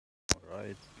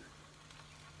outside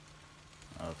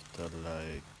after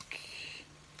like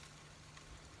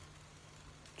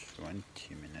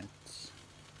 20 minutes.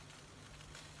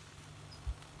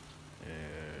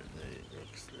 Here they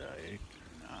looks like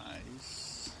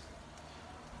nice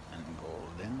and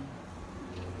golden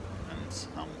and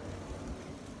some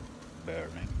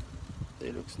burning.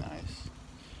 They looks nice.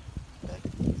 Like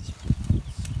this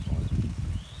one.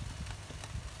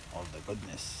 All the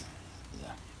goodness.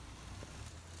 Yeah.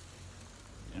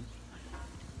 Yeah.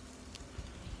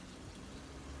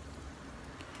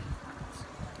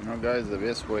 You know, guys, the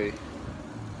best way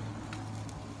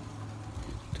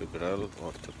to grill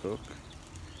or to cook,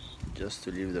 just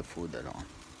to leave the food alone.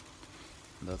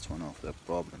 That's one of the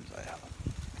problems I have.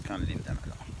 I can't leave them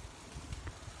alone.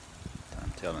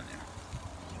 I'm telling you,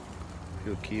 if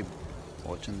you keep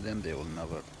watching them, they will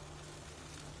never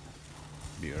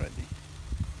be ready.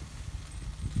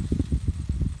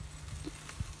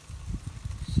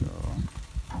 So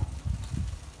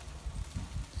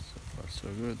far so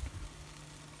good.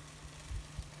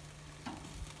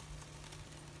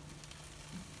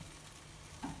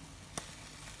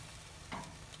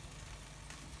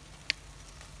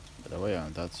 By the way,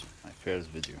 that's my first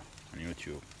video on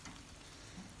YouTube.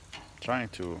 Trying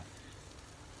to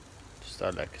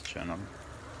start like a channel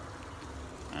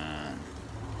and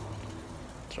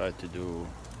try to do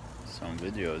some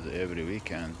videos every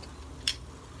weekend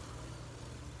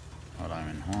while I'm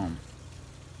in home.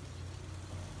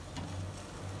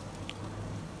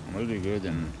 I'm really good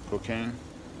in cooking.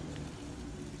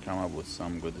 Come up with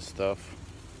some good stuff.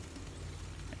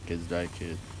 My kids like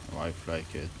it, my wife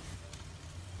like it.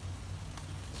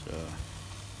 So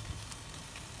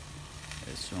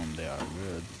I assume they are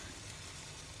good.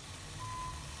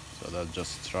 So that's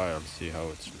just trial, see how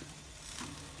it's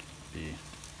be.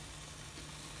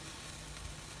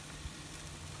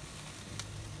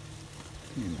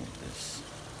 Let me move this.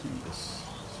 I think this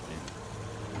is big.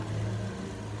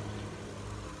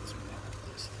 Let's move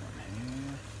this one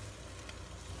here.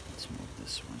 Let's move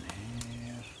this one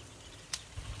here.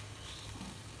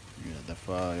 Yeah, the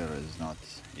fire is not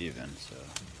even, so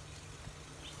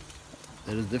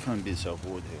there is different piece of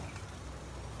wood here.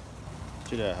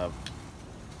 Actually, I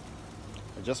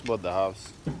just bought the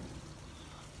house,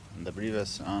 and the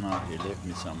previous owner, he left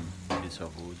me some piece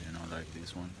of wood, you know, like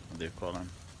this one, what do you call them,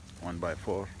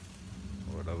 1x4,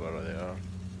 whatever they are.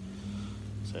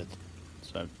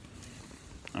 So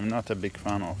I'm not a big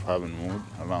fan of having wood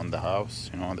around the house,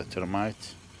 you know, the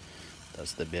termites,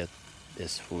 that's the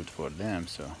best food for them.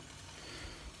 So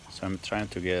I'm trying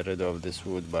to get rid of this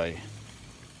wood by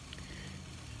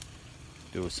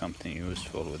do something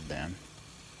useful with them,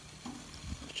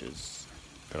 which is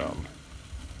grill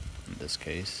in this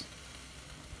case.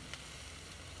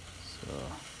 So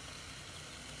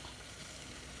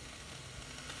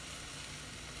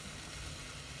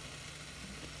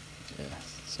yeah,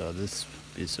 so this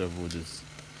piece of wood is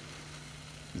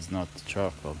not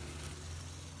charcoal.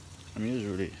 I'm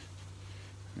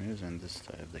using this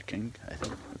type, the King, I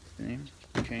think, what's the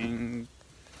name?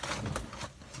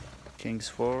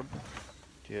 Kingsford.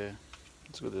 Yeah,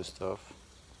 it's good stuff.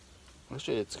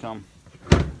 Actually, it's come.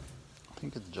 I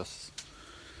think it's just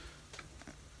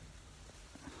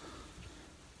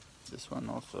this one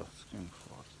also is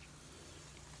Kingsford.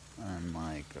 And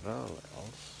my grill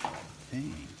also, I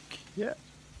think. Yeah.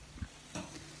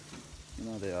 You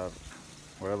know, they are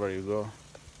wherever you go,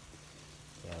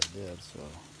 they are there. So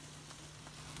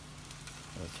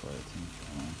that's why I think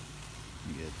I want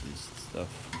to get this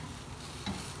stuff.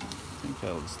 I think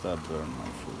I'll start burning my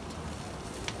food.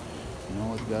 You know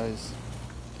what, guys?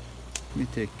 Let me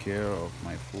take care of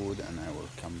my food and I will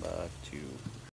come back to you.